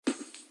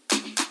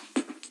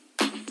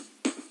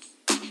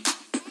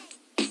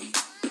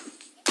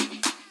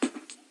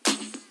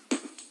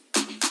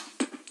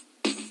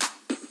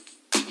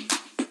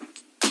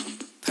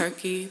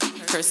Perky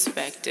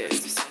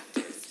Perspectives.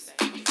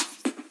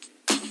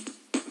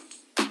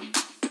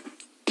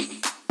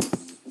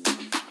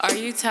 Are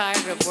you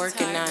tired of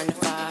working 9 to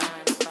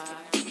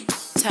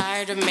 5?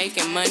 Tired of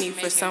making money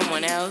for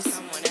someone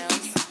else?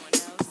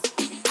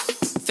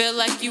 Feel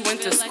like you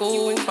went to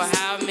school for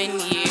how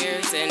many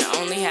years and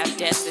only have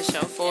debt to show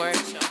for it?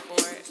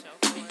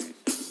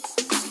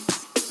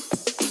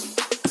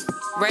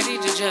 Ready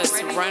to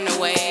just run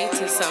away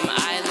to some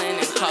island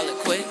and call it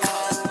quits?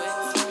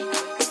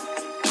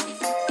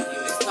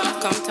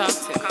 Come talk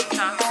to me.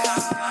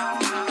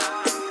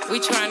 We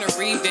trying to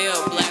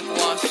rebuild Black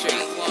Wall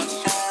Street.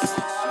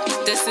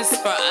 This is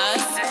for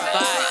us,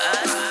 by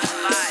us.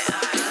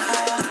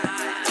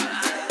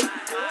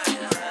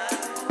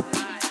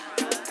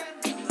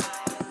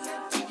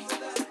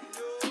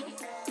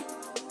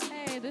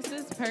 Hey, this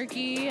is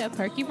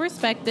Perky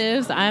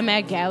Perspectives. I'm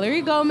at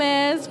Gallery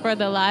Gomez for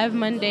the Live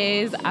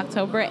Mondays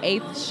October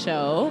 8th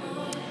show.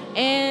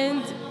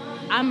 And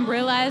I'm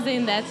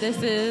realizing that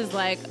this is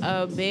like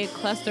a big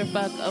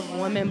clusterfuck of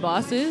women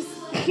bosses.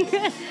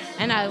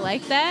 And I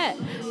like that.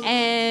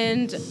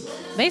 And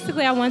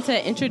basically, I want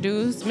to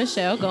introduce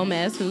Michelle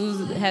Gomez,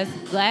 who has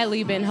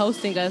gladly been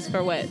hosting us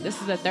for what?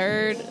 This is the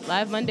third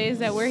Live Mondays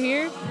that we're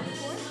here?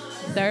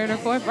 Third or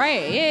fourth?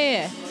 Right,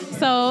 yeah.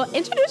 So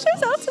introduce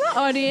yourself to the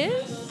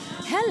audience.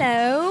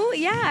 Hello.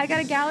 Yeah, I got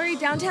a gallery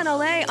downtown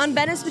LA on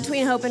Venice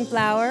between Hope and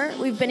Flower.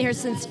 We've been here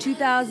since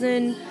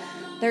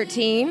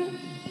 2013.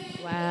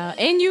 Wow.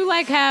 And you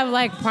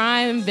have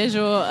prime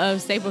visual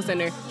of Staples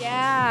Center.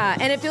 Yeah,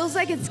 and it feels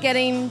like it's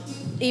getting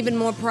even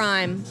more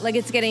prime, like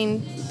it's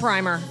getting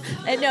primer.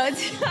 No,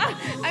 it's,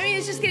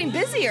 it's just getting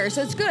busier,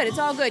 so it's good. It's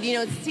all good. You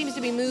know, it seems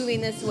to be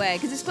moving this way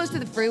because it's close to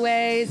the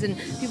freeways and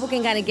people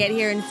can kind of get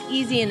here and it's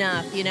easy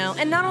enough, you know.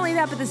 And not only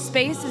that, but the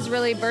space is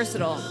really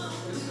versatile.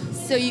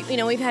 So, you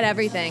know, we've had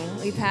everything.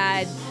 We've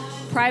had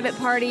private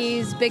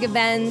parties, big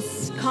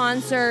events,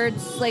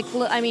 concerts,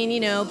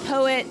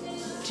 poet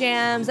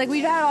jams,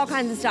 we've had all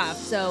kinds of stuff.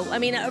 So,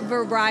 a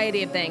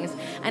variety of things.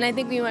 And I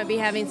think we might be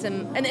having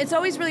some, and it's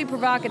always really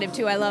provocative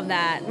too. I love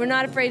that. We're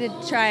not afraid to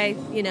try,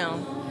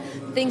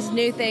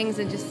 new things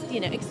and just,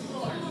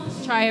 explore.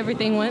 Try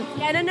everything once?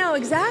 Yeah, no,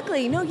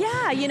 exactly. No,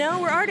 yeah,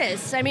 we're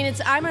artists. I'm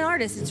an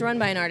artist. It's run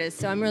by an artist.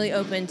 So I'm really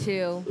open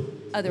to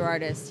other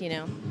artists,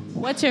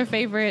 What's your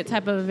favorite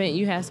type of event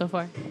you had so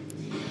far?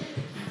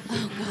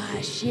 Oh,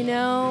 gosh,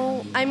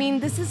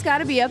 this has got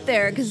to be up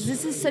there because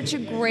this is such a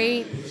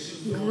great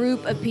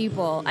group of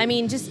people.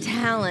 Just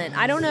talent.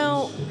 I don't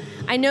know.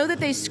 I know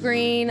that they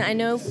screen. I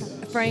know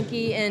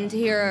Frankie and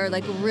Tahira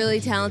are, really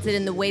talented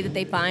in the way that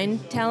they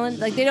find talent.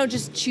 They don't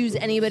just choose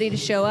anybody to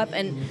show up,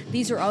 and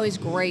these are always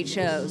great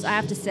shows, I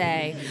have to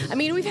say.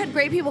 We've had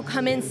great people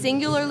come in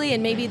singularly,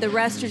 and maybe the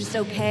rest are just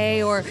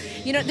okay, or,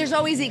 there's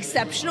always the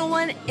exceptional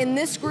one. In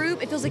this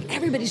group, it feels like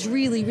everybody's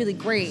really, really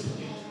great.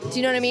 Do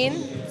you know what I mean?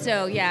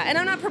 So, yeah. And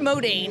I'm not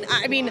promoting.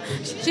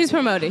 She's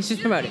promoting.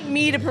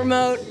 Me to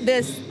promote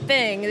this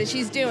thing that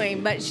she's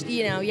doing. But, it's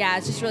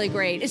just really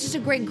great. It's just a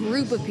great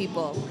group of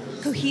people.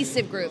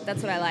 Cohesive group.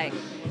 That's what I like.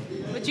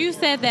 But you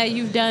said that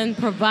you've done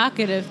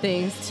provocative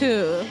things,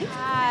 too.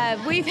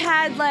 We've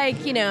had,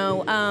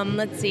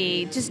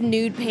 just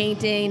nude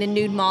painting and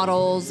nude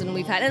models.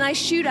 And I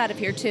shoot out of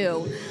here,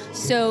 too.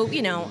 So,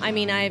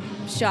 I've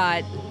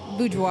shot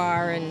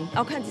boudoir and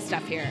all kinds of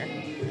stuff here.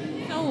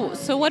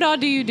 So what all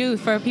do you do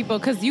for people?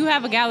 Because you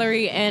have a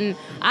gallery, and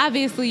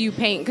obviously you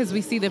paint because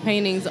we see the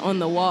paintings on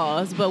the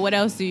walls, but what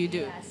else do you do?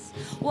 Yes.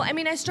 Well,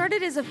 I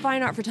started as a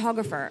fine art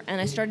photographer,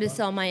 and I started to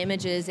sell my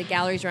images at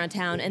galleries around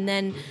town, and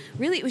then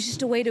really it was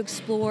just a way to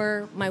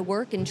explore my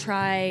work and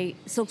try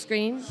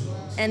silkscreen,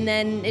 and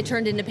then it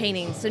turned into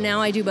paintings, so now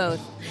I do both.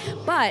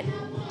 But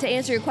to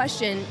answer your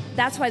question,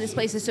 that's why this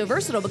place is so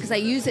versatile, because I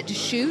use it to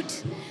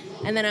shoot,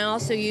 and then I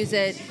also use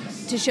it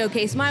to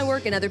showcase my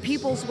work and other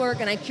people's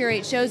work, and I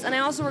curate shows, and I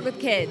also work with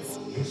kids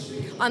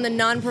on the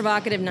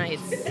non-provocative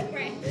nights.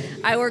 Right.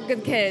 I work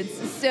with kids.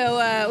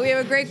 So we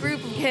have a great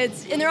group of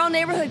kids, and they're all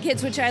neighborhood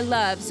kids, which I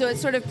love. So it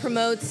sort of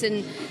promotes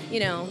and,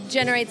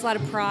 generates a lot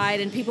of pride,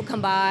 and people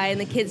come by,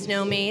 and the kids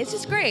know me. It's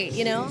just great,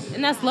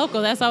 And that's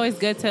local. That's always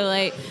good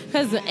to,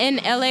 because in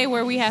LA,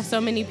 where we have so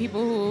many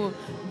people who,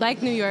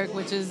 like New York,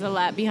 which is a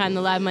lot behind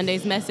the Live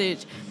Mondays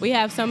message, we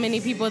have so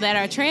many people that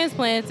are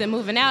transplants and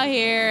moving out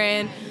here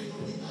and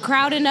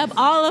crowding up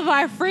all of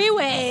our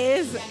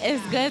freeways.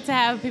 It's good to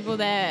have people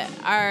that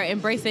are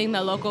embracing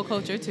the local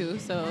culture too.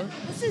 So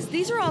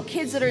these are all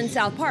kids that are in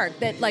South Park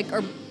that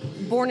are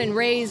born and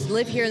raised,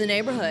 live here in the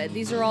neighborhood.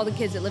 These are all the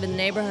kids that live in the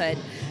neighborhood.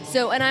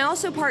 So, and I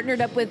also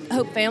partnered up with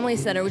Hope Family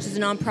Center, which is a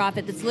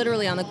nonprofit that's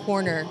literally on the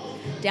corner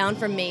down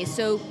from me.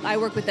 So I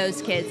work with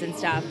those kids and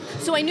stuff.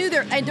 So I knew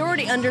they're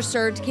already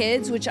underserved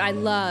kids, which I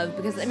love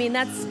because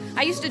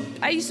I used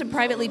to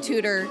privately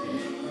tutor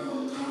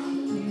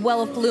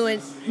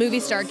well-affluent movie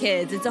star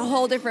kids. It's a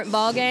whole different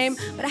ballgame.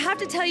 But I have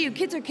to tell you,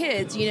 kids are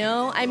kids,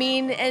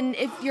 and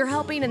if you're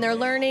helping and they're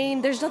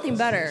learning, there's nothing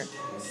better,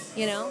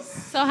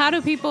 So how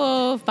do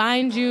people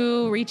find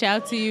you, reach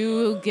out to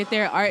you, get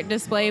their art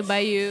displayed by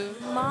you?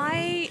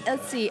 My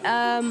let's see.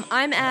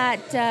 I'm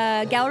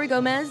at Gallery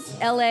Gomez,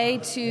 LA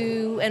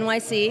to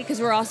NYC, because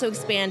we're also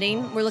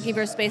expanding. We're looking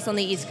for a space on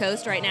the East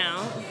Coast right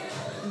now.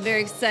 I'm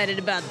very excited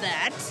about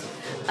that.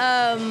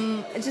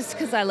 Just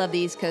because I love the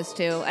East Coast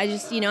too. I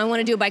just, I want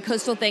to do a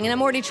bi-coastal thing, and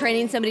I'm already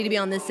training somebody to be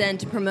on this end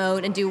to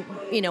promote and do,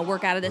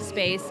 work out of this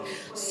space.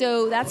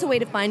 So that's a way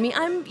to find me.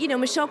 I'm,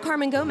 Michelle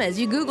Carmen Gomez.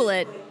 You Google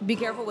it. Be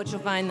careful what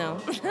you'll find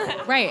though.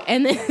 Right,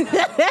 and then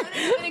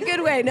in a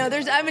good way. No,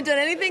 I haven't done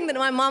anything that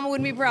my mama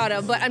wouldn't be proud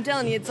of, but I'm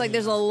telling you, it's like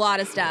there's a lot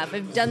of stuff.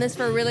 I've done this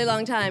for a really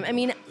long time. I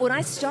mean, when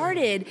I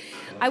started,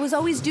 I was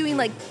always doing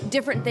like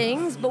different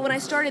things, but when I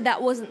started,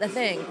 that wasn't the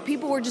thing.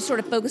 People were just sort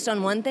of focused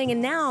on one thing,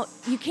 and now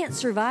you can't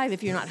survive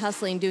if you're not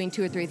hustling, doing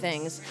 2 or 3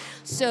 things.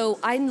 So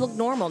I look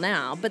normal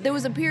now, but there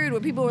was a period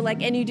where people were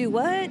like, and you do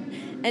what?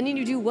 And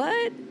you do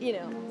what?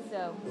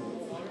 So.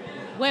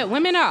 Wait,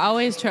 women are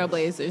always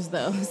trailblazers,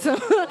 though. So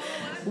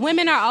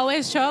women are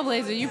always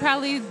trailblazers. You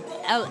probably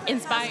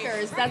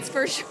inspire. That's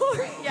for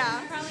sure.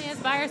 Yeah. You probably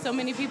inspire so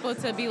many people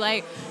to be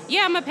like,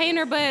 yeah, I'm a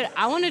painter, but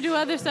I want to do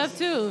other stuff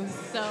too.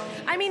 So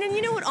I mean, and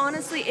you know what?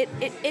 Honestly,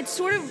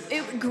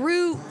 it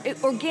grew.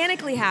 It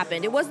organically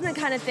happened. It wasn't the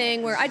kind of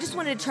thing where I just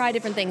wanted to try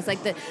different things.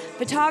 Like the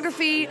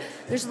photography,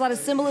 there's a lot of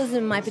symbolism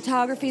in my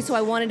photography, so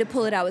I wanted to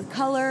pull it out with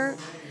color,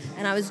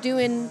 and I was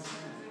doing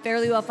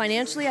fairly well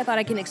financially. I thought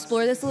I can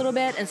explore this a little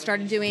bit, and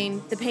started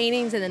doing the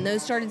paintings, and then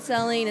those started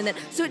selling, and then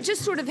so it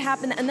just sort of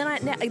happened. And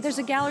then there's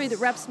a gallery that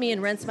reps me and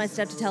rents my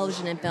stuff to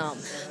television and film.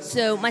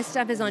 So my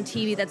stuff is on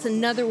TV. That's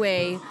another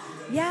way.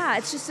 Yeah,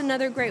 it's just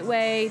another great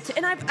way to.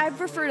 And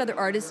I've referred other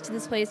artists to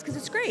this place because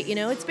it's great.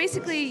 It's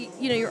basically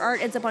your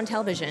art ends up on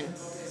television.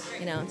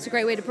 It's a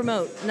great way to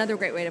promote. Another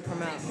great way to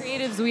promote.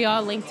 Creatives, we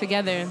all link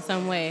together in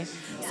some way.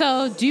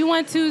 So do you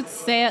want to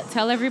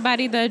tell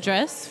everybody the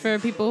address for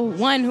people,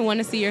 who want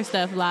to see your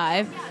stuff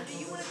live?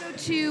 You want to go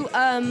to,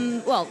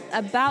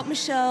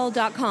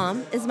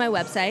 aboutmichelle.com is my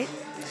website.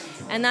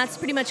 And that's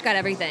pretty much got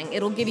everything.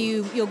 You'll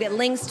get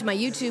links to my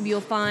YouTube.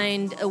 You'll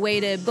find a way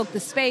to book the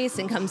space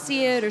and come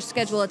see it or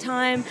schedule a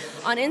time.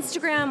 On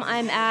Instagram,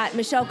 I'm at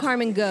Michelle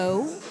Carmen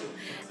Go.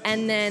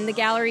 And then the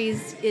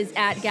galleries is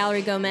at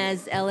Gallery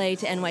Gomez, LA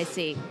to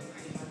NYC.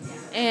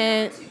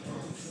 And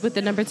with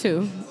the number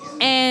 2.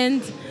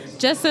 And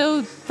just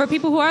so for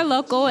people who are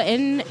local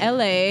in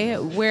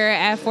LA, we're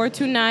at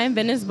 429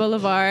 Venice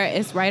Boulevard.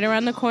 It's right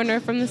around the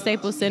corner from the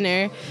Staples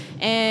Center.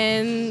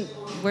 And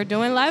we're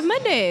doing Live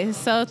Mondays.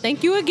 So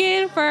thank you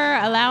again for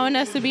allowing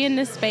us to be in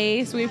this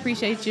space. We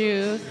appreciate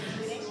you.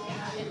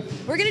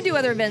 We're going to do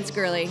other events,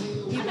 girly.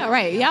 You know,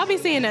 right. Y'all be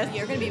seeing us.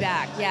 You're going to be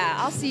back. Yeah,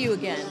 I'll see you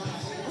again.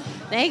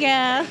 Thank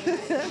you.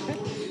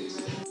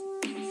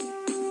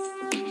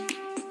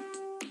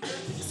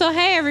 So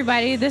hey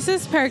everybody, this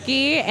is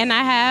Perky, and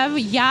I have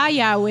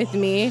Yaya with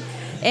me,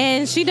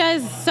 and she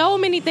does so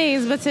many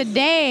things, but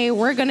today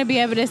we're going to be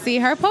able to see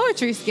her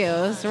poetry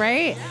skills,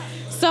 right?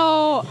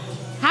 So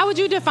how would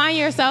you define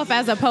yourself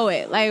as a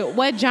poet? Like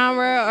what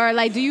genre, or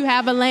like do you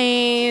have a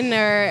lane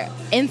or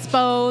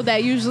inspo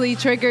that usually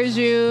triggers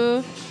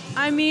you?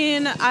 I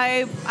mean,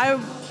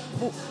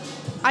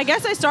 I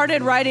guess I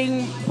started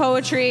writing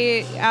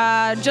poetry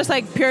just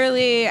like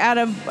purely out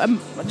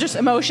of just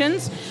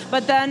emotions,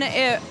 but then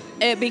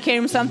it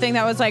became something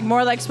that was like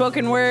more like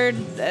spoken word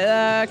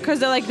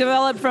because it like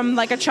developed from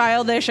like a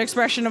childish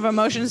expression of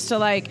emotions to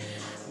like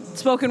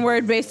spoken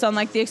word based on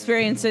like the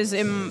experiences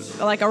in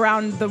like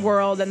around the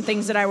world and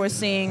things that I was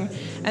seeing.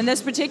 And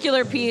this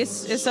particular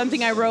piece is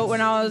something I wrote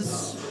when I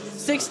was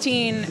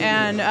 16,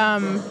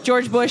 and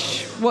George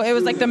Bush, well, it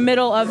was like the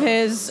middle of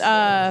his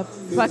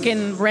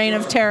fucking reign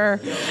of terror,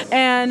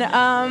 and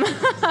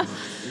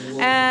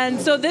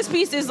and so this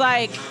piece is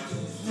like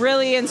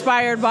really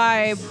inspired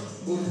by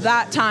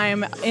that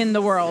time in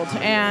the world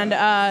and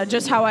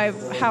just how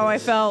I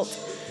felt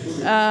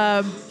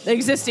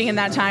existing in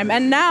that time.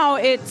 And now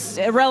it's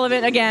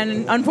relevant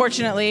again,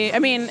 unfortunately. I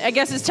mean, I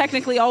guess it's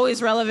technically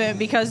always relevant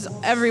because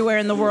everywhere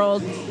in the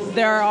world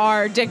there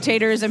are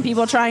dictators and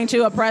people trying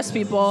to oppress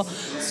people.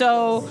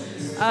 So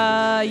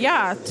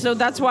so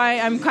that's why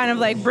I'm kind of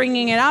like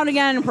bringing it out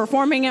again and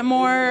performing it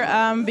more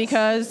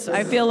because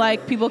I feel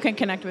like people can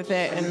connect with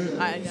it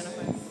and I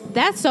identify.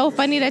 That's so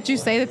funny that you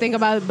say the thing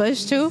about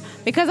Bush too,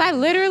 because I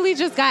literally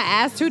just got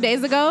asked 2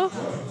 days ago.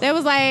 They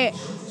was like,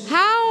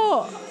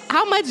 how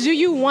much do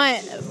you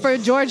want for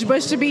George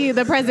Bush to be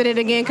the president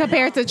again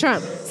compared to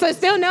Trump? So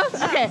still no?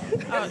 Okay.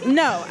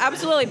 No,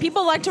 absolutely.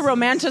 People like to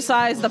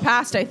romanticize the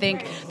past, I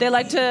think. They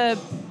like to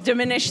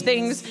diminish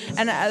things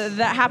and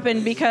that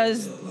happened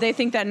because they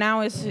think that now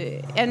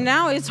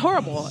it's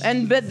horrible.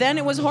 But then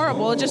it was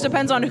horrible. It just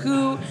depends on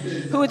who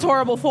it's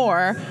horrible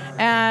for.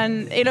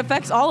 And it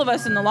affects all of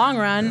us in the long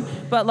run.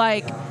 But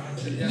like,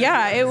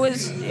 yeah, it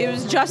was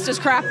just as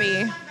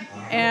crappy.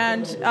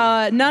 And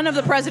none of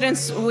the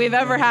presidents we've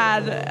ever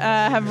had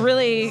have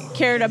really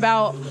cared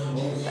about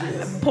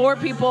poor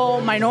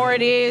people,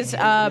 minorities,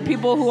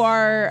 people who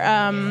are,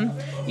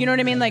 you know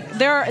what I mean? Like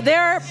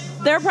their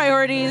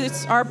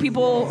priorities are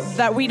people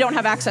that we don't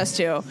have access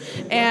to.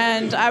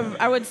 And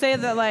I would say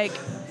that like,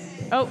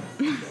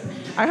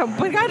 I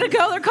hope we gotta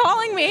go. They're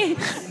calling me.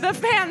 The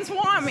fans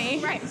want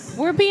me. Right.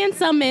 We're being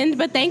summoned,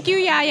 but thank you,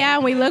 Yaya,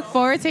 and we look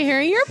forward to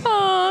hearing your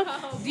poem.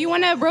 Do you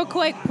want to real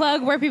quick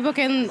plug where people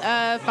can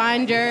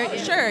find your...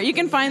 Sure. You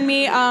can find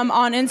me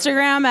on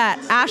Instagram at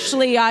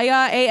Ashley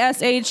Yaya,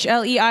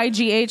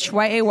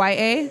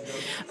 ASHLEIGHYAYA.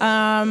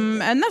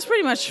 And that's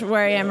pretty much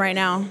where I am right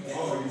now.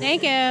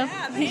 Thank you.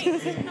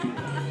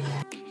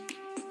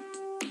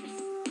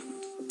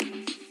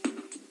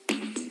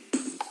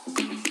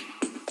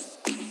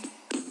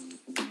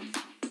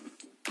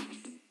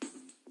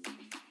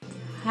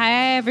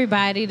 Hi,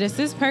 everybody. This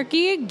is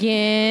Perky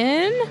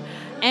again,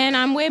 and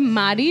I'm with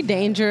Madi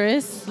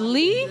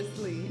Dangerously.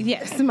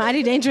 Yes,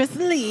 Madi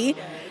Dangerously.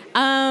 So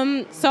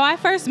I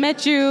first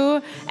met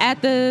you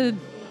at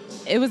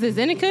it was a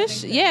Zen and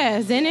Kush?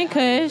 Yeah, Zen and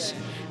Kush.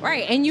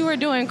 Right, and you were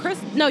doing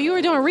you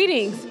were doing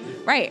readings.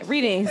 Right,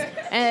 readings.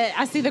 And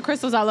I see the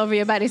crystals all over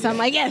your body, so I'm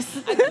like, yes.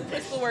 I do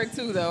crystal work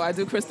too, though. I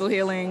do crystal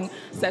healing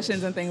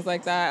sessions and things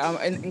like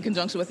that in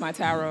conjunction with my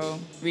tarot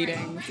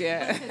readings.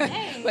 Yeah.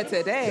 But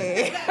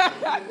today,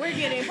 We're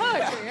getting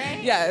poetry,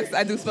 right? yes,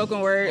 I do spoken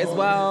word as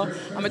well.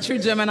 I'm a true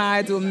Gemini.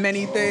 I do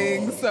many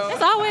things. So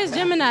It's always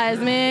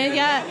Geminis, man.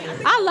 Yeah,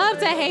 I love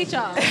to hate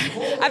y'all.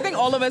 I think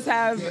all of us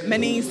have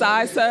many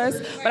sides to us,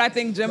 but I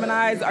think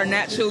Geminis are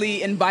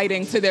naturally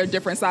inviting to their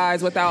different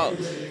sides without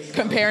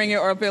comparing it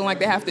or feeling like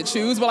they have to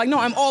choose. But like, no,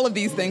 I'm all of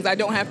these things. I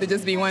don't have to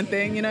just be one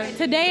thing, you know?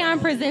 Today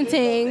I'm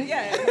presenting.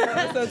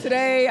 Yeah. So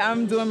today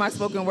I'm doing my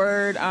spoken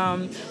word.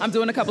 I'm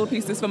doing a couple of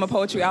pieces from a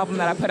poetry album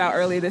that I put out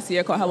earlier this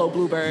year called Hello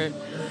Bluebird.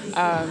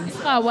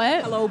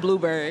 What? Hello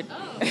Bluebird.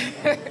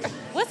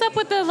 What's up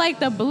with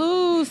the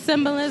blue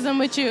symbolism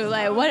with you?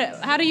 Like,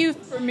 how do you...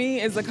 For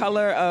me, it's the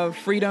color of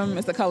freedom.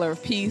 It's the color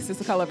of peace. It's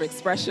the color of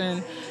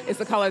expression. It's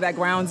the color that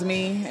grounds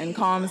me and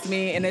calms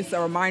me. And it's a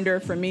reminder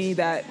for me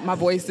that my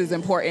voice is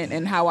important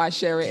and how I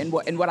share it and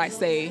what I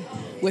say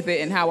with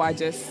it and how I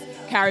just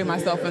carry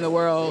myself in the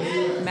world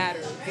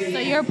matters. So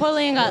you're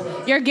giving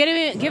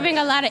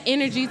a lot of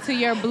energy to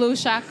your blue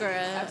chakra.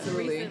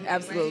 Absolutely.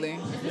 Absolutely.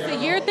 Is this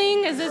a year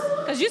thing? Is this...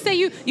 Because you say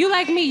you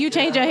like me, you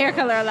change your hair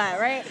color a lot,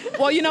 right?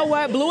 Well, you know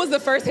what? Blue is the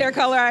first hair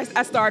color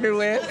I started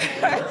with.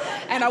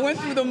 And I went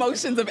through the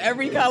motions of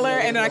every color,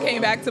 and then I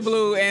came back to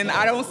blue. And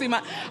I don't see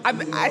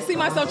I see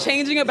myself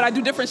changing it, but I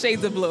do different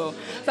shades of blue.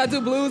 So I do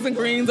blues and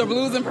greens, or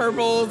blues and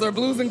purples, or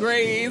blues and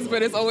grays,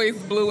 but it's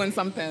always blue and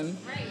something.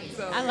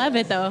 So, I love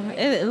it, though.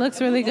 It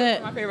looks really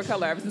good. my favorite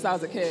color ever since I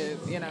was a kid,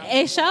 you know.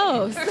 It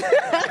shows.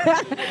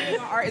 My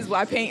art is blue.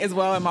 I paint as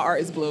well, and my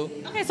art is blue.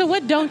 Okay, so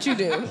what don't you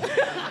do?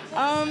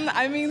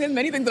 I mean, there's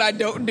many things that I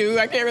don't do.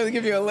 I can't really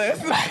give you a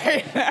list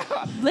right now.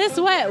 List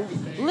what?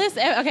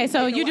 Okay,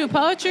 so you do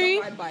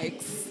poetry. Ride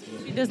bikes.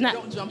 He does not.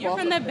 Don't jump You're off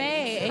from of the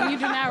Bay, and you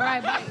do not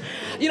ride bikes.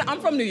 You know,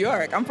 I'm from New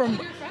York.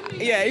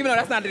 Yeah, even though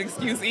that's not an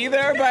excuse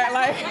either, but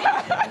like,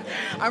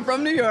 I'm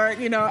from New York.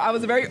 You know, I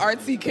was a very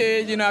artsy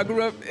kid. You know, I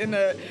grew up in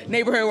a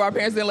neighborhood where our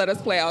parents didn't let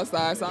us play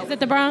outside. So Is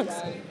it the Bronx?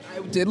 I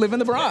did live in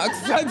the Bronx.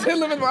 I did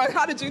live in the Bronx.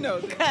 How did you know?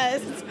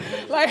 Because,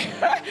 like,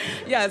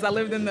 yes, I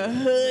lived in the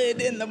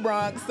hood in the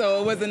Bronx,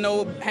 so it wasn't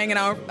no hanging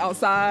out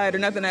outside or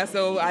nothing that.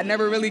 So I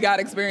never really got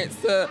experience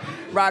to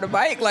ride a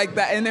bike like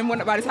that. And then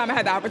by the time I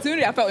had the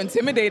opportunity, I felt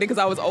intimidated because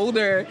I was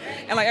older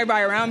and like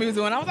everybody around me was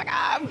doing. I was like,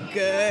 I'm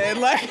good.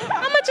 Like, I'm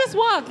gonna just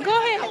walk. Go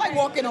ahead. I like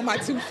walking on my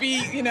 2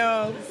 feet. You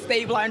know,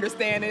 stable. I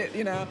understand it.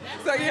 You know,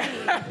 so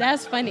yeah.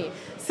 That's funny.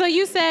 So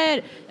you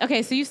said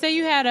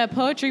you had a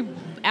poetry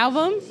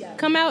album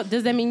come out.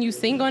 Does that mean you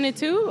sing on it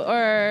too,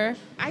 or?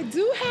 I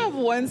do have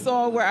one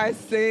song where I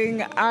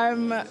sing.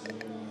 I'm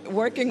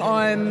working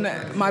on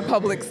my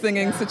public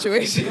singing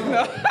situation.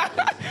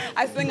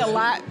 I sing a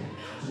lot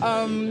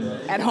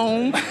at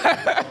home.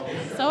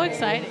 So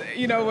excited.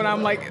 You know, when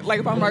I'm like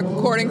if I'm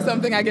recording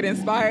something, I get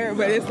inspired,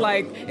 but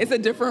it's a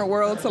different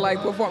world to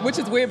like perform, which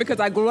is weird because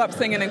I grew up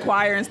singing in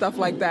choir and stuff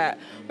like that.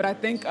 But I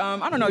think,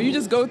 I don't know, you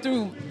just go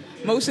through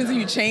motions and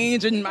you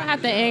change. And I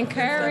have to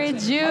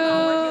encourage you.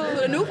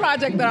 The new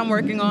project that I'm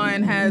working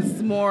on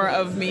has more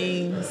of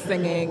me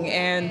singing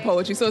and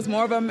poetry, so it's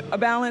more of a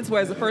balance,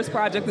 whereas the first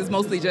project is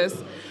mostly just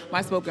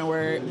my spoken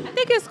word. I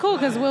think it's cool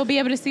because we'll be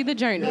able to see the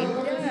journey.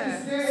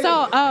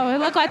 So, it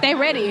looked like they're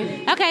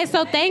ready. Okay,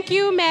 so thank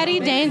you, Madi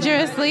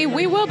Dangerously.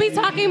 We will be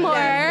talking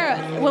more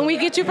when we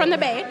get you from the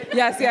Bay.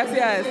 Yes.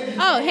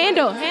 Oh,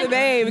 handle. The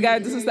Bay, we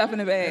gotta do some stuff in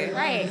the Bay.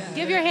 Right.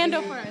 Give your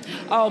handle for us.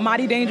 Oh,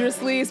 Madi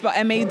Dangerously, it's spelled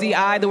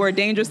M-A-D-I, the word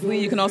dangerously.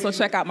 You can also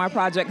check out my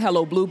project,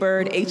 Hello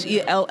Bluebird,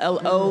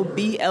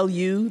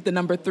 HELLOBLU, the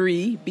number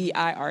 3,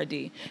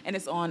 BIRD. And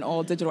it's on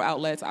all digital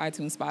outlets,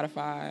 iTunes,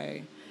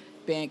 Spotify,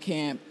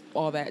 Bandcamp,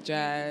 all that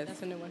jazz.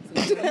 That's a new one.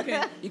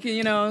 You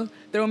can,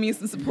 throw me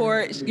some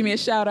support, give me a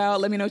shout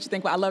out, let me know what you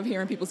think. I love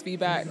hearing people's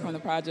feedback from the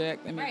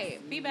project.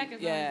 Feedback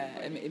is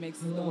it makes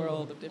the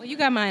world of difference. Well, you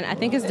got mine. I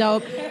think it's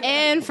dope.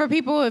 And for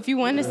people, if you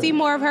want to see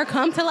more of her,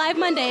 come to Live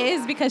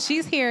Mondays because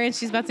she's here and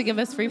she's about to give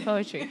us free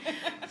poetry.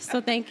 So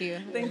thank you.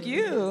 Thank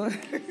you.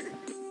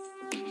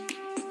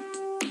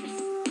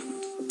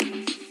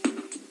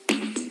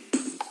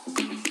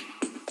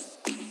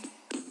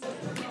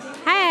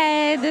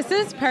 Hi, this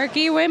is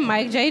Perky with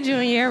Mike J.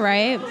 Jr.,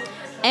 right?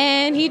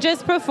 And he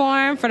just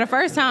performed for the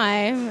first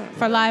time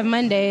for Live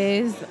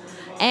Mondays.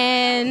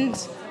 And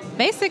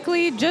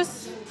basically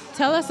just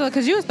tell us,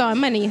 because you was throwing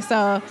money,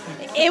 so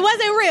it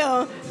wasn't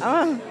real.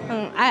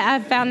 I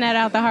found that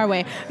out the hard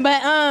way.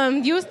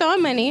 But you was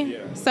throwing money,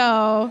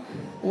 so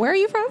where are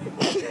you from?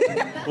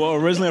 Well,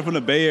 originally I'm from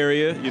the Bay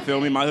Area, you feel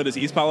me? My hood is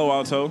East Palo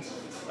Alto.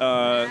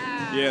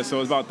 Yeah,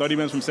 so it's about 30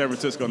 minutes from San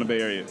Francisco in the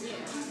Bay Area.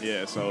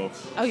 Yeah, so.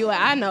 Oh,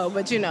 I know,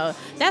 but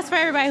that's for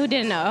everybody who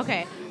didn't know.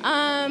 Okay.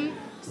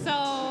 So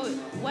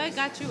what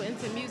got you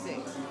into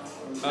music?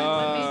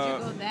 What made you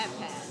go that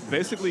path?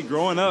 Basically,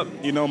 growing up,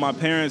 my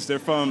parents, they're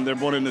born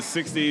in the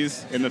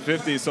 60s and the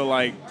 50s, so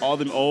like all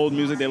the old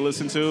music they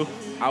listened to,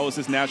 I was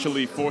just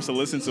naturally forced to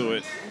listen to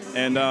it.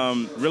 And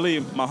really,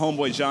 my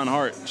homeboy John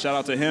Hart, shout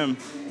out to him,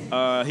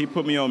 he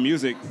put me on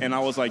music, and I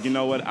was like, you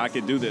know what, I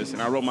could do this.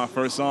 And I wrote my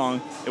first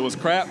song. It was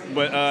crap,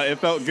 but it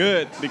felt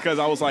good because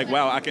I was like,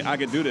 wow, I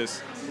could do this.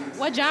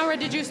 What genre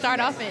did you start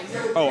off in?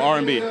 Oh,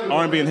 R&B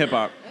and hip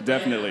hop,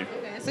 definitely.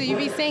 So you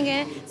be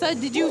singing. So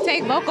did you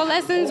take vocal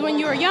lessons when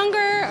you were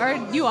younger, or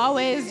you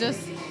always just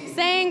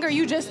sang, or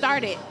you just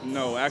started?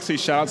 No, actually,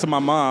 shout out to my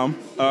mom,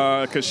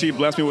 because she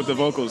blessed me with the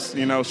vocals.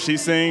 She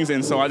sings,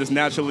 and so I just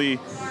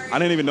naturally, I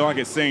didn't even know I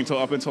could sing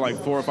up until like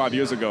 4 or 5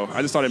 years ago.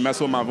 I just started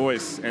messing with my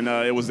voice, and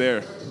it was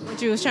there. But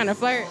you was trying to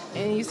flirt,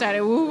 and you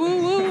started woo,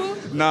 woo, woo.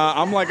 Nah,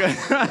 I'm like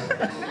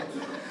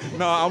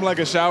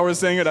a shower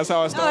singer. That's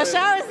how I started. Oh, a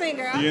shower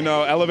singer. Okay.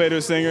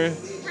 Elevator singer.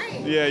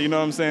 Right. Yeah, you know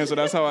what I'm saying? So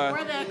that's how I...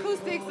 Where the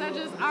acoustics are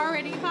just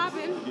already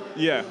popping.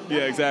 Yeah,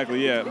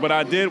 exactly, yeah. But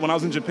I did, when I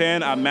was in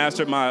Japan, I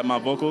mastered my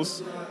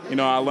vocals.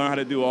 I learned how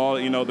to do all,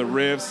 the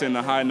riffs and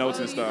the high notes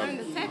and stuff. You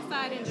learned the tech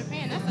side in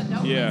Japan. That's a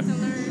dope thing to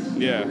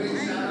learn. Yeah. So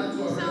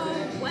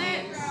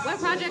what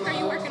project are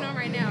you working on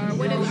right now, or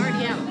what is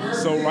already out?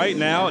 So right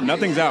now,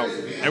 nothing's out.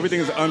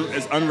 Everything is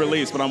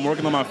unreleased, but I'm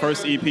working on my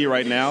first EP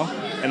right now,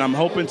 and I'm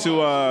hoping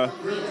to...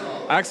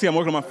 Actually, I'm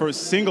working on my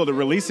first single to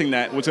releasing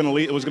that, which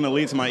was going to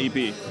lead to my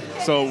EP.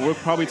 So we're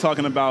probably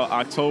talking about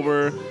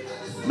October,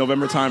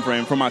 November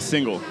timeframe for my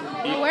single.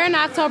 We're in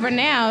October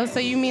now,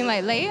 so you mean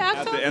like late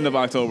October? At the end of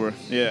October,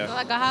 yeah. So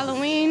like a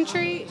Halloween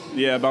treat?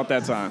 Yeah, about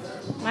that time.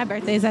 My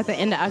birthday's at the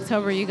end of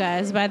October, you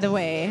guys, by the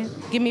way.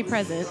 Give me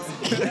presents.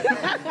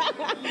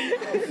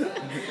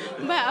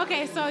 But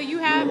okay, so you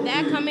have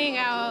that coming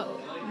out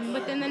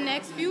within the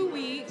next few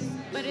weeks,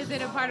 but is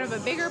it a part of a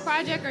bigger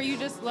project, or are you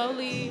just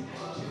slowly...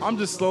 I'm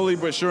just slowly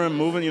but sure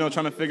moving,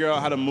 trying to figure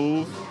out how to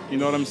move, you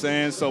know what I'm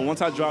saying? So once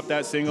I drop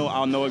that single,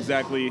 I'll know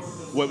exactly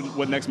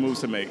what next moves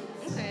to make.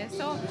 Okay,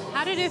 so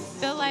how did it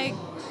feel like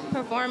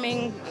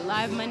performing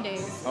Live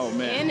Mondays? Oh,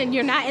 man. And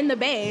you're not in the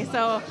Bay,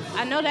 so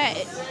I know that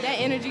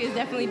energy is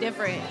definitely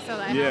different. So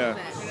like, yeah. How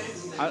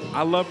was that?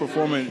 I love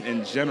performing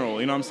in general,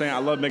 you know what I'm saying? I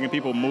love making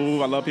people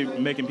move. I love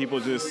making people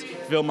just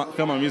feel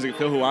my music,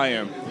 feel who I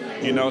am,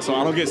 So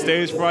I don't get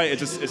stage fright.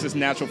 It's just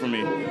natural for me.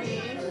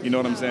 You know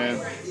what I'm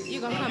saying?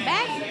 You gonna come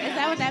back? Is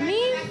that what that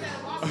means?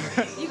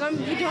 You gonna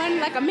be doing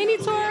like a mini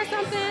tour or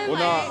something? Well,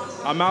 no,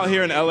 I'm out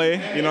here in LA,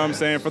 you know what I'm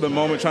saying, for the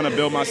moment, trying to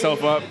build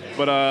myself up.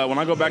 But when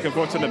I go back and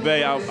forth to the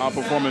Bay, I'll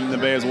perform in the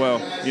Bay as well,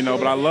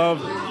 But I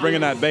love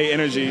bringing that Bay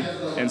energy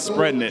and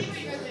spreading it.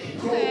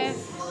 Okay.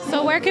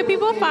 So where can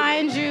people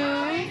find you?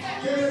 Like,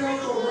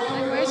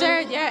 where's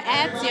your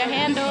apps, your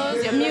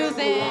handles, your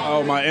music?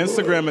 Oh, my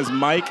Instagram is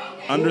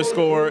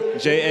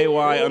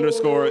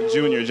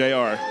Mike_JAY_Jr.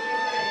 JR.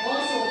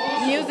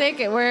 Music,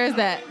 where is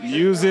that?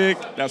 Music,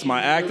 that's my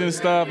acting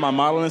stuff, my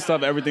modeling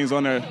stuff, everything's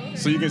on there.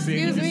 So you can see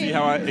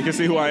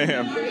who I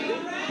am.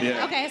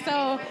 Yeah. Okay,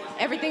 so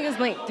everything is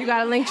linked. You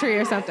got a link tree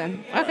or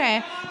something.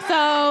 Okay.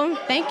 So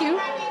thank you.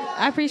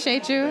 I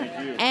appreciate you.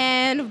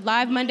 And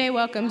Live Monday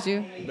welcomes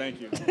you.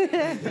 Thank you.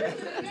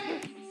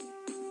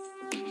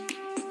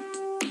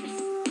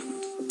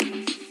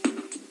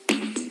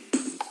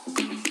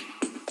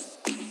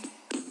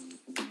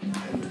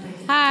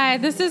 Hi,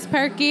 this is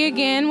Perky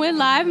again with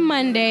Live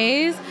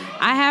Mondays.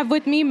 I have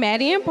with me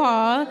Maddie and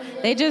Paul.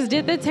 They just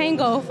did the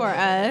tango for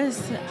us,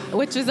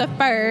 which is a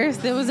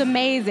first. It was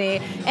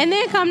amazing. And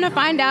then come to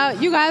find out,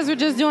 you guys were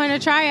just doing a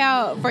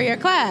tryout for your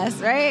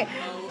class, right?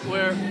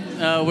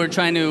 We're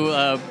trying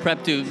to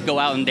prep to go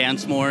out and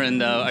dance more,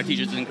 and our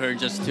teachers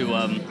encourage us to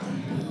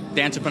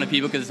dance in front of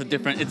people because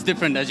it's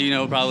different, as you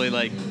know, probably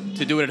like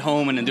to do it at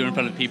home and then do it in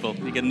front of people.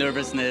 You get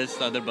nervousness,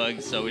 other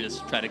bugs, so we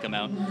just try to come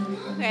out.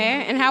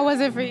 Okay, and how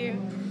was it for you?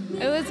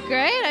 It was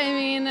great. I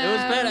mean, it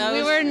was great.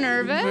 We were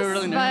nervous, we were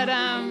really nervous. But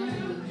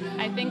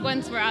I think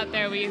once we're out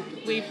there, we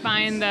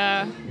find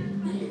the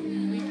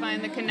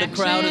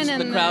connection.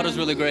 The crowd is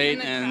really great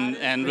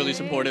and really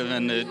supportive,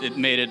 and it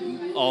made it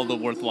all the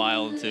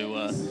worthwhile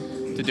to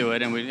do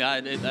it, and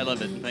I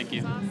love it. Thank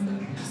you.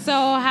 So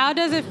how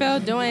does it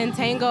feel doing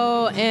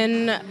tango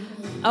in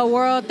a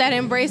world that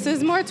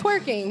embraces more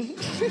twerking?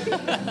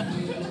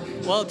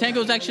 Well,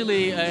 tango is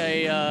actually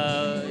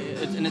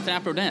it's an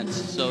Afro dance,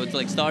 so it's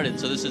like started.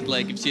 So this is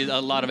like you see a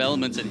lot of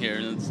elements in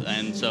here,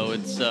 and so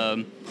it's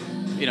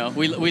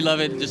we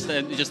love it.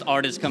 Just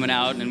artists coming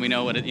out, and we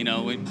know what it.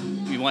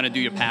 We you want to do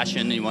your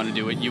passion, you want to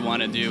do what you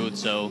want to do.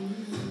 So,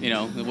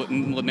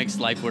 what makes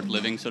life worth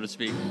living, so to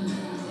speak.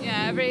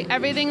 Yeah,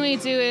 everything we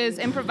do is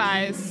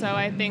improvised. So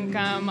I think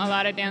a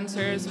lot of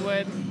dancers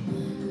would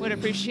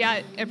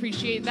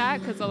appreciate that,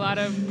 because a lot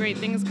of great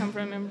things come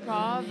from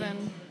improv.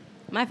 And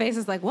my face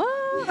is like, what?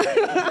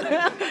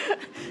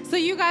 So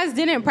you guys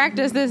didn't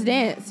practice this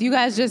dance? You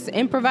guys just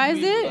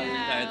improvised it?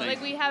 Yeah,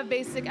 like we have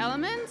basic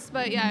elements,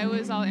 but yeah, it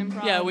was all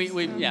improv. Yeah,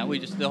 we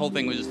just, the whole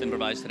thing was just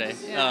improvised today.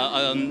 Yeah.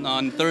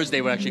 On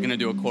Thursday we're actually gonna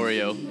do a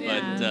choreo,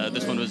 but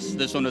this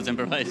one was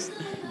improvised.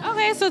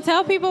 Okay, so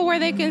tell people where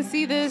they can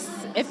see this,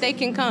 if they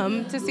can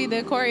come to see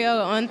the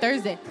choreo on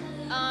Thursday.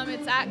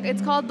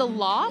 It's called The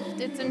Loft.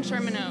 It's in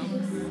Sherman Oaks.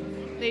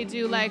 They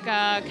do like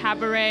a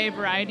cabaret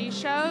variety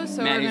show.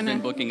 So Maddie's been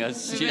booking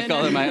us. She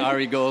called it my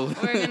Ari goal.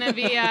 We're gonna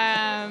be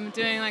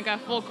doing like a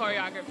full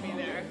choreography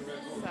there.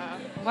 So.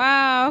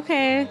 Wow.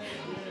 Okay.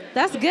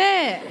 That's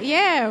good.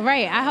 Yeah,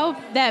 right. I hope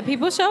that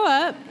people show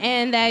up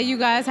and that you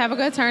guys have a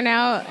good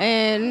turnout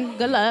and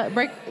good luck.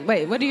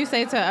 Wait, what do you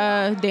say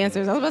to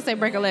dancers? I was about to say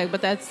break a leg,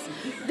 but that's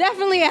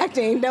definitely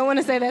acting. Don't want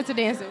to say that to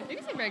dancers. You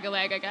can say break a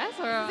leg, I guess.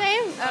 Or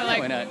Same.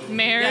 Like why not?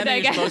 Married, I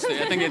guess. Supposed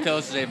to. I think they tell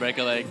us to say break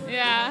a leg.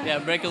 Yeah. Yeah,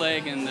 break a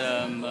leg, and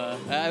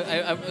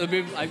I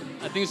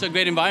think it's a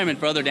great environment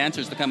for other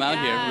dancers to come out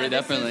here. Really,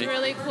 definitely. This was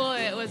really cool.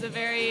 It was a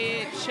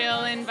very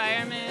chill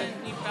environment.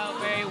 You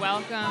felt very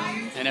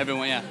welcome. And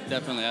everyone, yeah,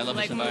 definitely. I love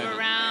this environment. Move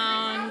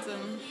around.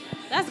 And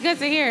that's good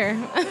to hear.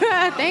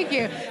 Thank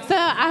you. So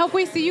I hope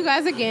we see you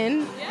guys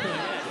again.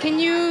 Yeah. Can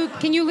you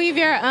leave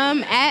your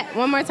at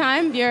one more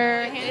time?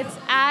 It's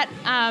at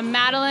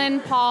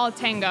Madeline Paul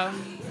Tango.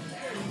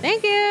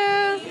 Thank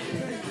you.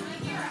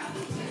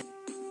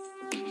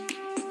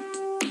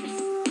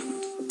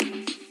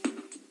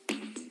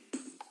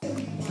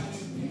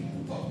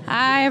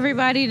 Hi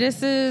everybody,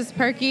 this is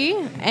Perky,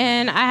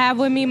 and I have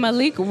with me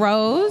Malik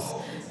Rose.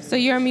 So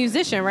you're a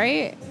musician,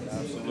 right?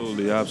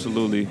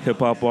 Absolutely.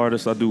 Hip-hop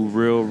artist. I do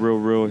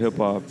real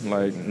hip-hop.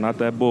 Like, not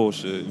that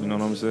bullshit. You know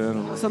what I'm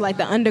saying? So like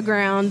the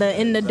underground, the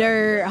in the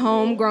dirt,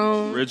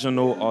 homegrown.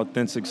 Original,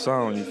 authentic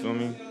sound. You feel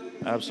me?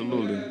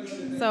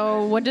 Absolutely.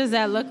 So what does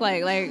that look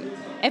like? Like,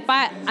 if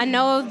I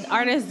know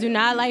artists do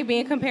not like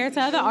being compared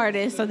to other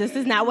artists, so this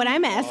is not what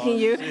I'm asking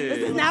you.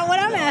 This is not what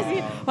I'm asking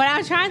you. What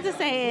I'm trying to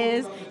say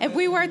is, if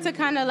we were to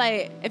kind of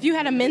like, if you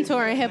had a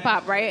mentor in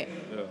hip-hop, right?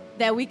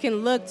 That we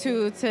can look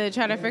to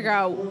try to figure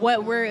out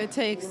what we're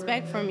to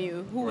expect from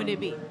you, who would it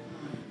be?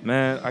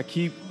 Man, I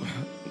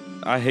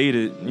hate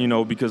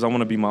it, because I want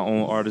to be my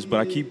own artist,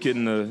 but I keep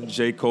getting the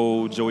J.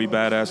 Cole, Joey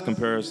Badass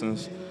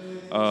comparisons,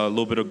 a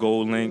little bit of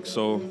Gold Link,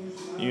 so,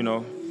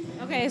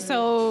 Okay,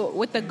 so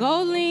with the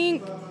Gold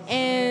Link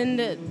and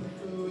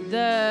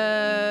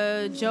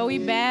the Joey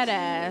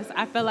Badass,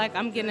 I feel like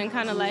I'm getting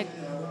kind of like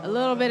a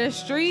little bit of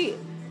street,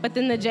 but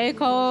then the J.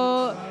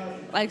 Cole,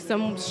 like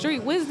some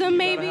street wisdom,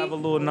 maybe? You gotta have a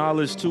little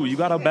knowledge, too. You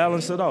gotta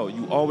balance it out.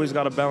 You always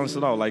gotta balance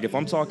it out. Like, if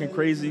I'm talking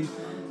crazy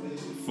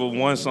for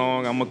one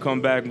song, I'm gonna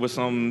come back with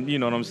some, you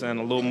know what I'm saying,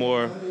 a little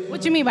more...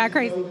 What you mean by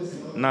crazy?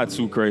 Not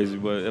too crazy,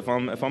 but if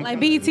I'm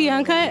like BET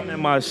Uncut? In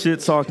my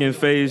shit-talking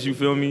phase, you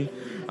feel me?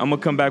 I'm gonna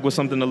come back with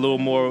something a little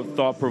more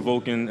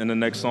thought-provoking in the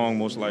next song,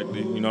 most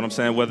likely. You know what I'm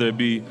saying? Whether it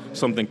be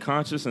something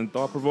conscious and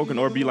thought-provoking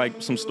or be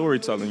like some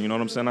storytelling, you know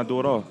what I'm saying? I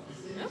do it all.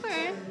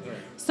 Okay.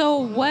 So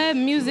what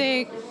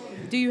music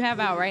do you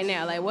have out right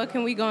now? Like, what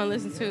can we go and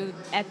listen to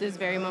at this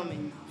very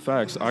moment?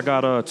 Facts. I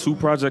got 2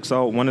 projects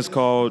out. One is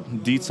called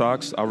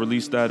Detox. I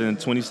released that in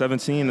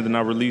 2017, and then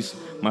I released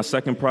my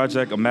second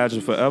project,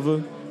 Imagine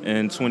Forever,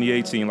 in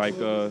 2018, like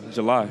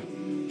July.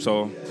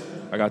 So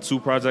I got 2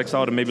 projects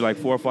out and maybe like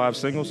 4 or 5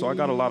 singles. So I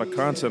got a lot of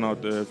content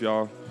out there. If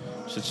y'all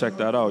should check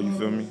that out, you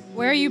feel me?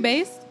 Where are you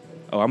based?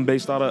 Oh, I'm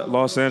based out of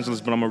Los Angeles,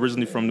 but I'm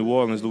originally from New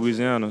Orleans,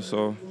 Louisiana.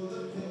 So.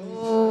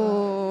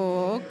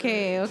 Oh,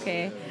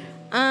 okay.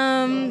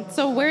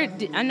 So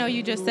I know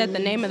you just said the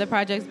name of the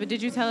projects, but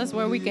did you tell us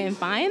where we can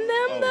find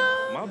them,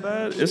 though? My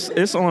bad.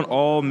 It's on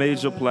all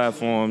major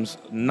platforms.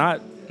 Not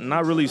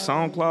really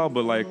SoundCloud,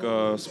 but like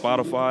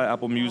Spotify,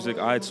 Apple Music,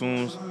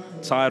 iTunes,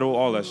 Tidal,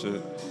 all that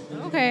shit.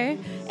 Okay.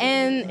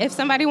 And if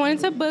somebody wanted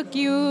to book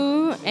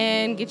you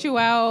and get you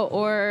out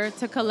or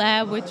to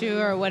collab with you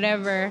or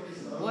whatever,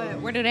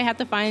 where do they have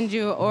to find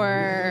you,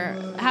 or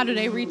how do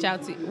they reach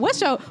out to you?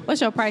 What's your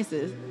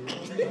prices?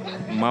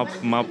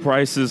 My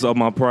prices are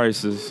my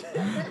prices.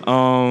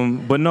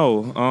 But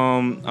no,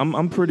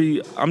 I'm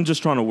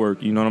just trying to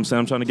work, you know what I'm saying?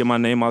 I'm trying to get my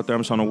name out there.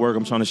 I'm trying to work.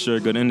 I'm trying to share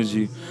good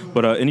energy.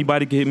 But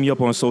anybody can hit me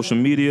up on social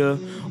media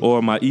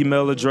or my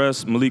email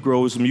address,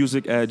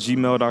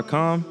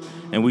 malikrosemusic@gmail.com,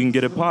 and we can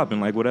get it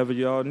popping, like whatever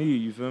y'all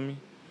need, you feel me?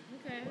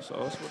 Okay. So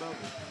that's what I...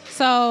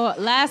 So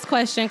last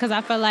question, because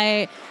I feel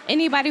like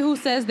anybody who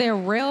says they're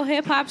real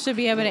hip-hop should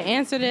be able to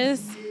answer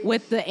this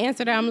with the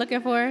answer that I'm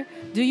looking for.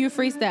 Do you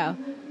freestyle?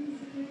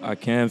 I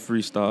can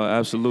freestyle,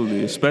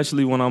 absolutely.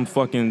 Especially when I'm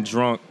fucking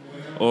drunk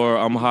or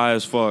I'm high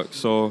as fuck.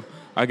 So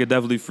I could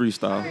definitely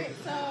freestyle. All right,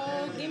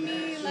 so give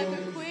me like a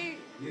quick...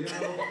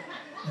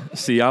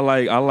 See, I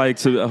like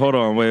to... Hold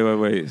on,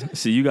 wait.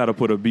 See, you got to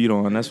put a beat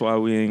on. That's why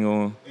we ain't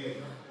going...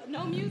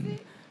 No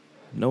music?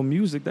 No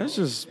music. That's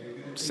just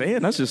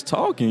saying. That's just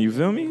talking. You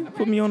feel me?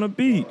 Put me on a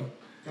beat.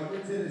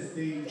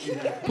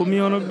 Put me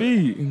on a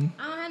beat. I don't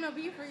have no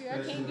beat for you. I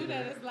can't do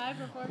that. It's live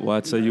performance. Well,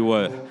 I tell you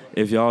what.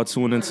 If y'all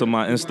tune into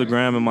my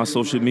Instagram and my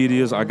social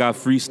medias, I got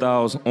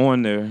freestyles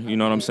on there. You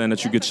know what I'm saying?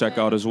 That you could check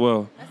out as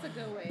well. That's a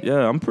good way.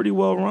 Yeah, I'm pretty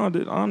well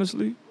rounded,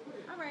 honestly.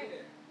 All right.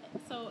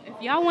 So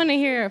if y'all want to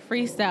hear a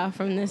freestyle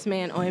from this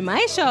man on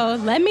my show,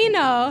 let me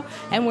know,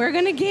 and we're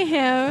gonna get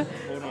him.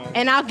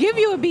 And I'll give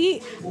you a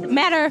beat.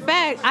 Matter of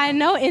fact, I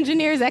know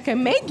engineers that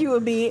can make you a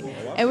beat,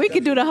 and we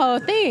could do the whole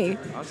thing.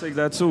 I'll take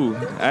that too.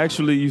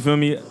 Actually, you feel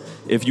me?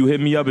 If you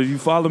hit me up, if you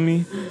follow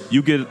me,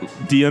 you could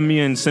DM me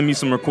and send me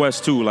some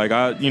requests too. Like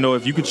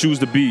if you could choose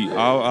the beat,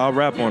 I'll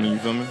rap on it. You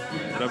feel me?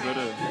 Whatever it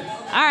is.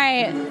 All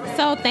right.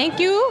 So thank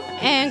you,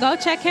 and go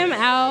check him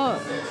out,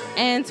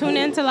 and tune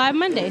in to Live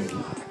Monday.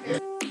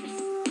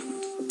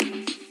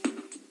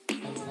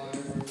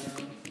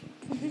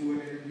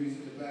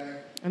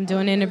 I'm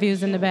doing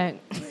interviews in the back.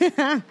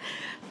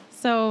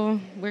 So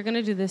we're going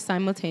to do this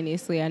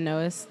simultaneously. I know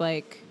it's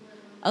like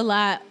a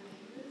lot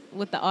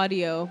with the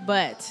audio,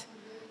 but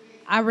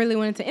I really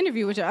wanted to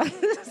interview with y'all.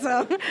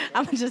 So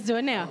I'm going to just do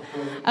it now.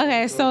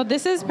 Okay, so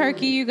this is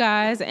Perky, you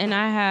guys, and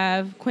I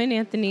have Quinn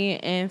Anthony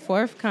and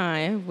Fourth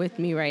Kind with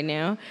me right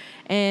now.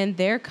 And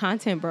they're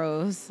content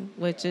bros,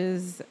 which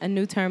is a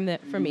new term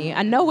that for me.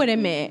 I know what it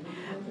meant,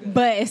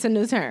 but it's a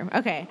new term.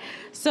 Okay,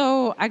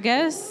 so I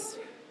guess...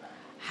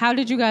 How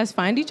did you guys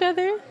find each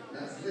other?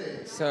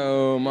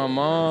 So my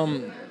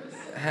mom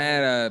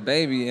had a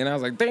baby, and I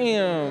was like,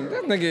 damn,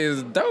 this nigga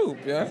is dope,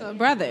 yeah. So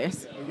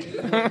brothers.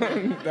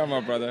 That's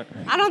my brother.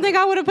 I don't think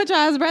I would have put y'all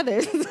as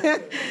brothers.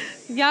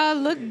 Y'all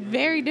look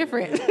very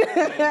different.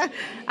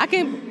 I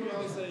can...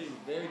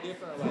 Very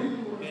different, like,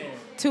 man.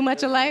 Too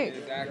much alike?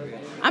 Exactly.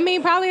 I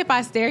mean, probably if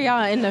I stare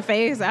y'all in the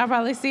face, I'll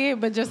probably see it,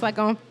 but just like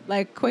on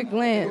like quick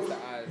glance.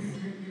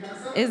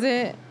 Is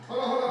it...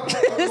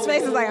 His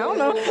face is like, I don't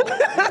know.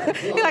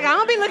 He's like, I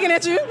don't be looking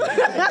at you.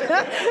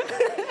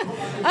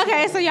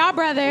 Okay, so y'all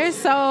brothers.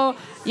 So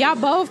y'all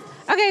both.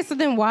 Okay, so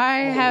then why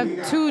have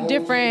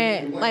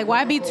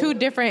why be two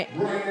different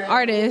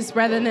artists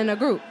rather than a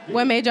group?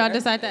 What made y'all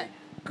decide that?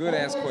 Good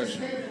ass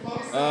question.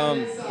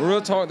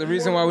 Real talk, the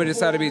reason why we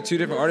decided to be two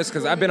different artists,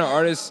 because I've been an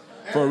artist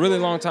for a really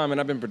long time, and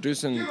I've been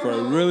producing for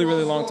a really,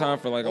 really long time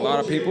for like a lot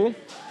of people.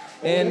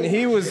 And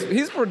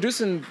he's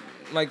producing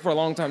like for a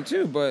long time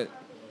too, but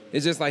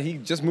it's just like he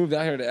just moved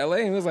out here to LA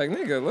and he was like,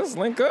 nigga, let's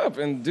link up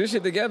and do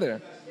shit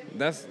together.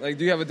 That's like,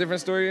 do you have a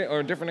different story or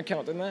a different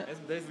account than that?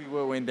 That's basically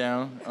what went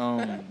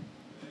down.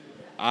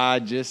 I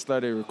just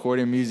started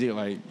recording music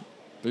like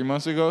 3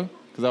 months ago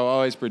because I would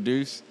always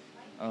produce.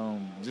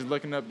 Just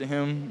looking up to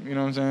him, you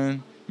know what I'm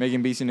saying?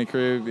 Making beats in the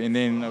crib. And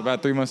then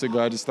about 3 months ago,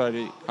 I just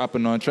started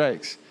hopping on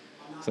tracks.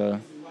 So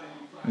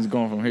it's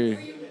going from here.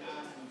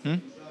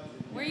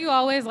 Were you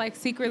always like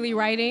secretly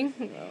writing?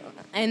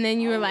 And then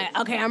you were like,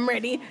 okay, I'm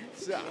ready.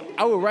 So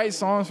I would write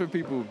songs for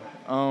people,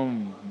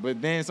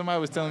 but then somebody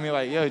was telling me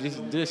like, yo, just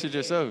do this shit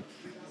yourself.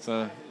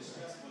 So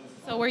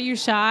were you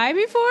shy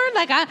before?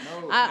 Like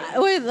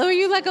were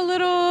you like a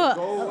little?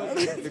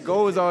 The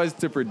goal was always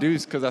to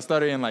produce because I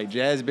started in like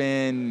jazz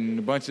band and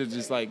a bunch of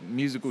just like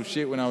musical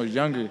shit when I was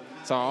younger.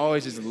 So I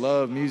always just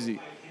loved music,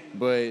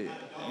 and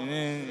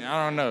then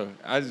I don't know.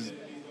 I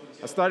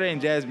started in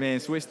jazz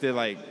band, switched to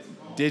like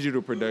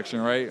digital production,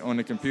 right, on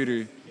the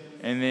computer.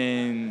 And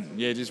then,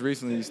 just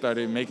recently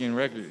started making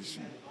records.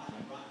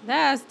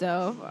 That's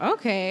dope.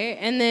 Okay.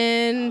 And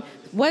then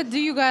what do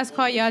you guys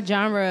call y'all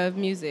genre of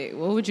music?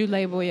 What would you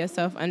label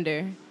yourself under?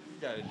 You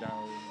got a genre.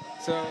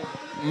 So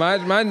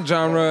my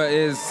genre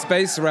is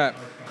space rap.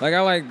 Like,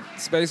 I like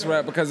space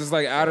rap because it's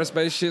like outer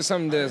space shit,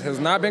 something that has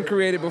not been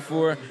created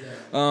before.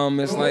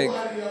 It's like,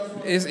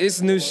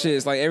 it's new shit.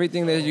 It's like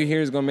everything that you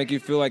hear is going to make you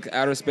feel like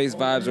outer space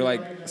vibes or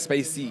like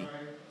spacey.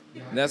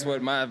 That's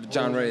what my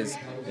genre is.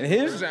 And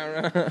his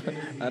genre,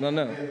 I don't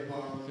know.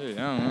 Shit,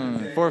 I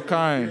don't know. Fourth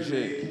Kind,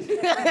 shit.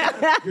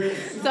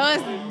 So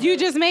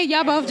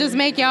y'all both just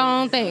make your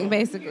own thing,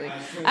 basically.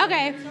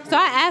 Okay, so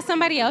I asked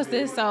somebody else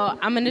this, so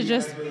I'm going to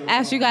just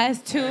ask you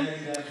guys too.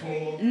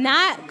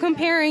 Not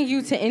comparing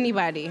you to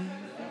anybody.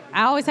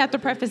 I always have to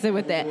preface it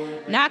with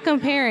that. Not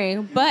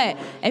comparing, but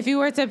if you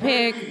were to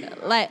pick,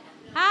 like,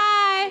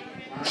 hi.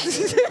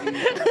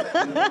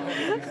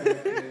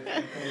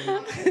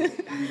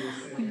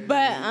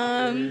 But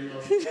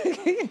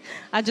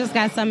I just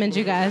got summoned,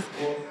 you guys.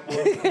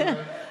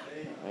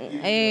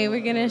 Hey, we're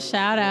gonna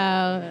shout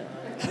out.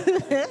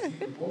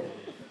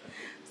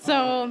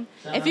 So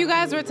if you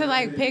guys were to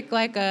like pick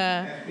like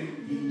a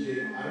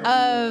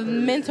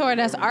mentor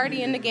that's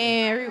already in the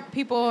game,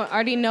 people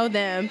already know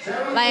them.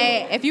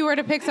 Like if you were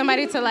to pick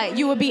somebody to like,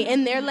 you would be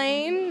in their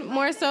lane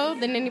more so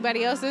than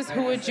anybody else's.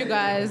 Who would you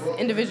guys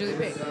individually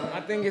pick?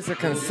 I think it's a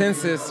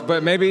consensus,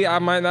 but maybe I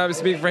might not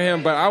speak for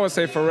him, but I would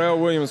say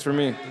Pharrell Williams for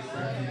me.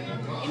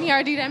 Any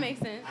RD that makes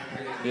sense?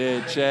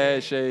 Yeah,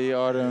 Chad, Shay,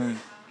 Autumn.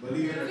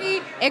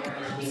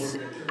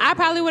 I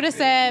probably would have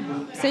said,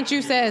 since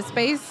you said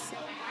space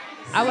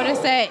I would have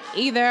said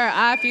either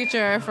Odd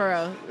Future or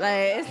Pharrell.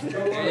 Like,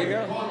 There you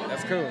go.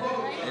 That's cool.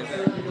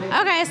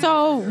 okay,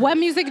 so what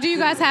music do you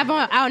guys have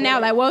out now?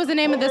 Like, what was the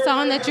name of the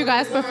song that you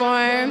guys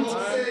performed?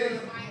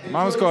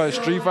 Mine was called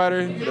Street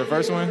Fighter, the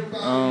first one.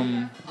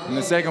 And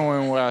the second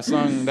one where I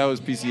sung, that was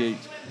PCH.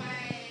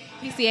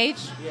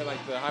 PCH? Yeah,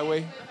 like the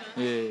highway.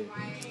 Yeah.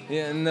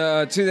 Yeah,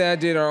 and two that I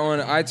did are on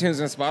iTunes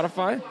and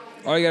Spotify.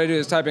 All you gotta do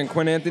is type in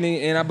Quinn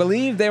Anthony, and I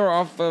believe they were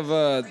off of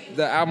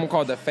the album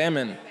called The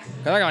Famine.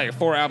 'Cause I got like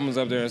 4 albums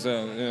up there,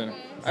 so yeah.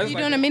 Are you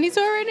doing a mini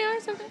tour right now or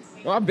something?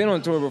 Well, I've been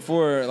on tour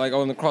before, like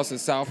across the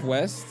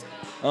Southwest,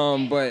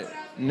 but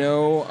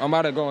no, I'm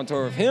about to go on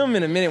tour with him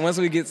in a minute once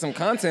we get some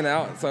content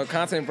out. So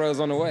Content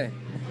Bros on the way.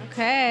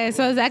 Okay,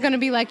 so is that gonna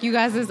be like you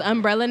guys'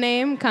 umbrella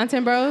name,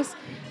 Content Bros?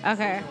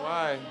 Okay.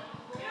 Why?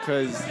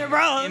 Because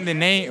in the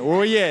name,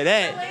 well, yeah,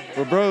 that.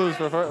 We're bros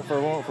for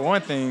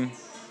one thing,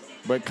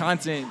 but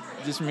content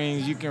just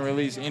means you can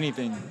release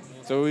anything.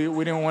 So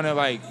we didn't want to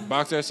like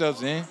box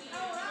ourselves in.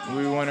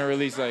 We want to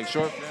release like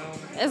short films.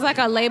 It's like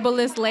a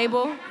labelless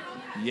label.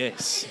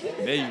 Yes.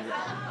 There you go.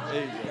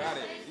 There you go. Got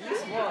it. You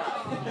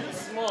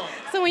smart.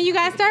 So when you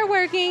guys start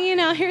working, you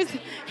know, here's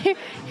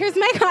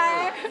my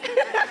card.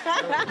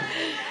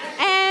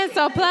 And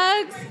so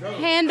plugs,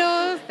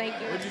 handles, thank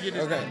you. Where'd you get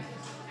this? Okay.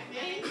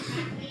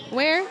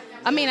 Where?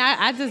 I mean,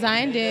 I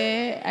designed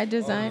it.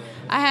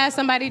 I had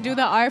somebody do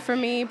the art for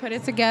me, put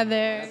it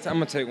together. I'm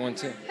gonna take one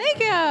too. Thank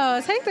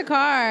you. Take the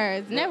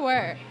cards.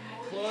 Network.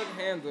 Plug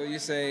handle, you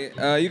say.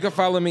 You can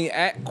follow me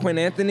at Quinn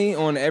Anthony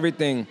on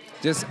everything.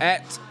 Just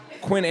at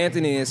Quinn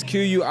Anthony. It's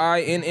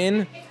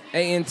QuinnAnthony.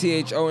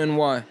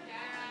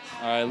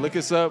 All right, look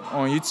us up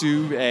on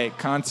YouTube at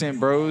Content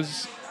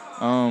Bros.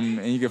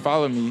 And you can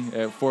follow me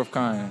at Fourth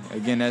Kind.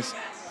 Again, that's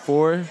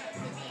 4FKIND.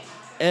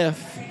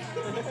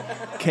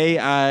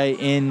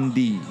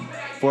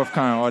 Fourth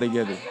Kind all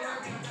together.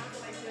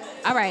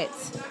 All right.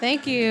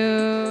 Thank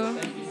you.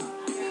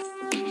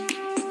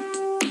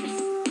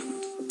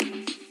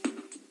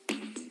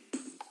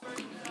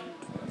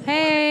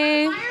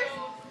 Hey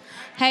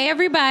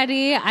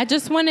everybody. I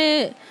just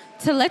wanted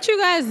to let you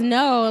guys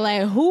know,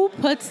 like, who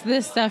puts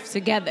this stuff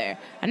together.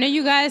 I know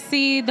you guys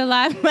see the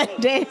Live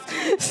Mondays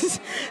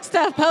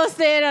stuff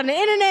posted on the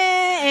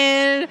internet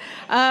and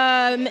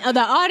the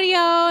audio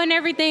and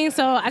everything.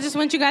 So I just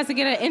want you guys to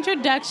get an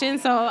introduction.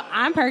 So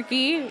I'm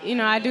Perky. You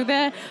know, I do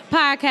the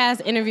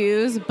podcast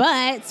interviews,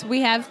 but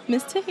we have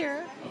Miss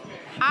Tahira.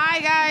 Hi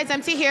guys,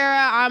 I'm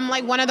Tahira. I'm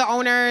like one of the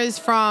owners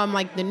from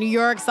like the New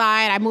York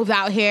side. I moved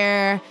out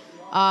here.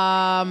 So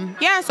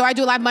I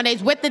do Live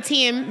Mondays with the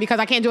team because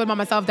I can't do it by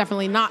myself,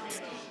 definitely not.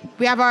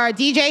 We have our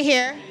DJ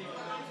here.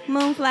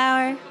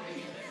 Moonflower.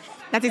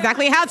 That's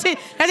exactly how she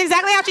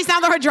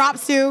sounds on her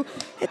drops too.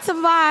 It's a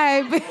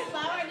vibe.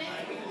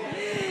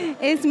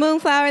 It's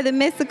Moonflower, the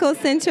mystical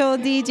central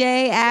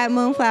DJ at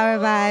Moonflower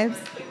Vibes.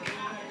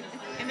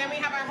 And then we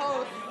have our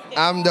host.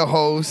 I'm the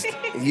host.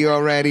 You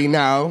already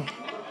know.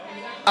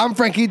 I'm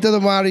Franquito the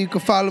Model. You can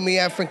follow me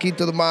at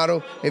Franquito the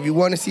Model. If you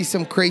want to see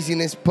some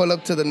craziness, pull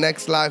up to the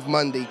next Live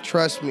Monday.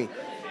 Trust me.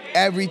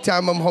 Every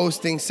time I'm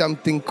hosting,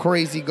 something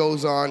crazy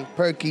goes on.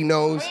 Perky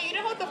knows. Wait, you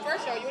didn't host the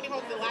first show. You only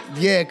hosted the last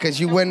one. Yeah, because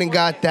you went and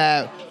got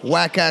that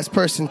whack-ass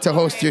person to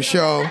host your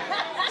show.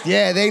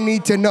 Yeah, they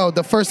need to know.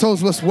 The first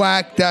host was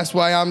whack. That's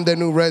why I'm the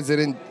new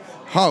resident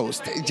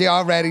host. You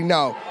already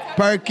know.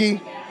 Perky.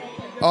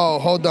 Oh,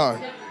 hold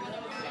on.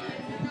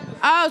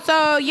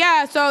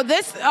 So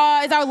this is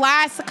our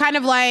last kind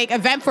of like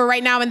event for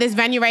right now in this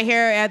venue right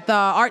here at the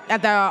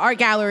art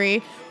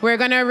gallery. We're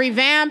gonna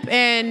revamp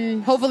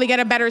and hopefully get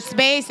a better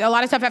space. A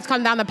lot of stuff has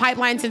come down the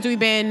pipeline since we've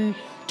been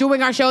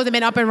doing our shows and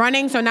been up and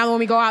running. So now when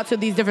we go out to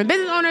these different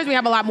business owners, we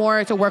have a lot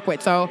more to work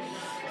with. So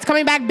it's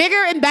coming back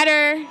bigger and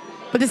better,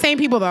 but the same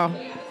people though.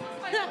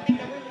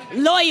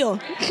 Loyal. All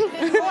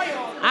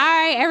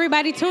right,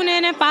 everybody, tune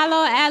in and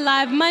follow at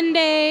Live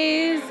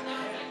Mondays.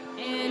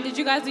 And did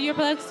you guys do your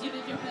plugs? You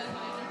did your plugs.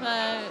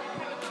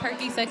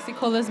 Perky Sexy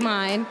Cool is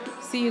mine.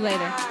 See you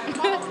later. Thank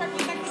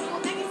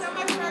you so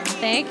much, Perky.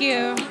 Thank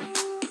you.